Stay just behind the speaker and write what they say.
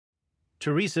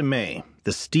Theresa May,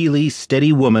 the steely,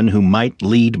 steady woman who might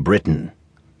lead Britain.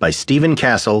 By Stephen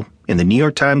Castle in the New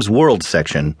York Times World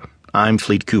section. I'm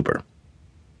Fleet Cooper.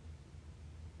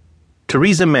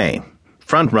 Theresa May,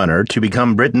 frontrunner to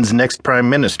become Britain's next Prime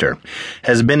Minister,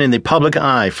 has been in the public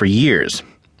eye for years.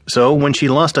 So when she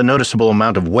lost a noticeable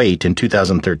amount of weight in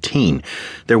 2013,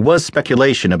 there was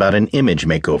speculation about an image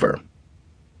makeover.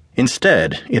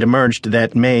 Instead, it emerged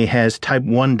that May has type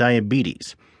 1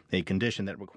 diabetes, a condition that requires